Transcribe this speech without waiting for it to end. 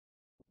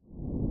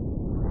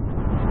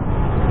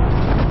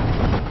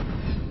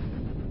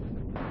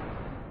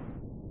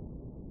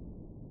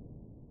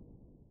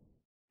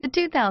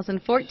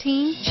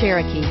2014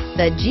 Cherokee.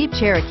 The Jeep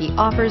Cherokee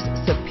offers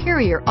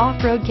superior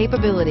off-road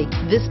capability.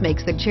 This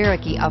makes the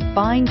Cherokee a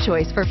fine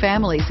choice for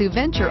families who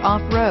venture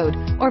off-road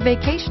or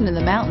vacation in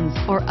the mountains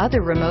or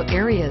other remote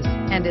areas,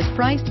 and is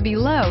priced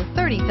below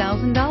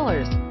 $30,000.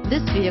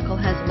 This vehicle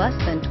has less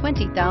than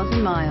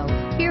 20,000 miles.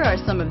 Here are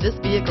some of this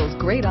vehicle's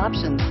great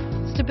options: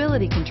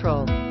 stability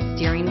control,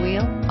 steering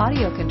wheel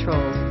audio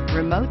controls,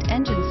 remote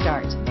engine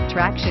start,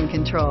 traction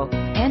control,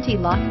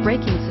 anti-lock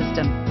braking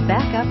system,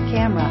 backup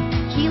camera,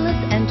 keyless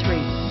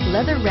entry,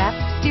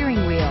 leather-wrapped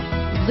steering wheel,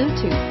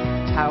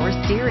 Bluetooth, power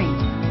steering.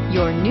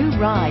 Your new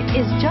ride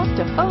is just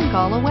a phone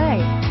call away.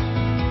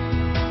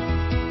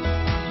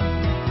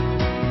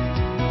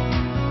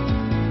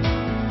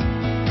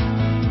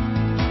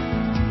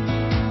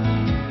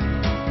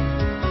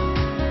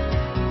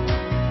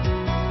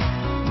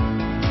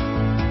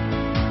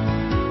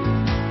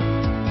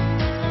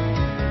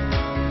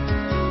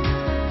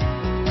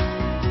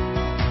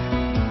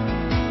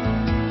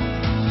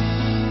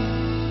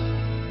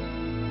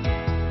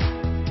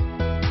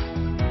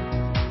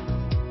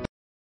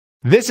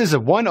 This is a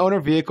one-owner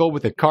vehicle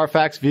with a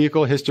Carfax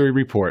Vehicle History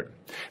Report.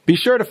 Be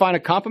sure to find a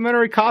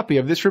complimentary copy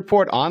of this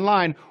report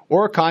online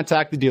or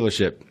contact the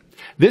dealership.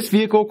 This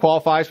vehicle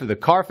qualifies for the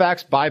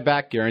Carfax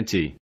Buyback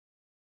Guarantee.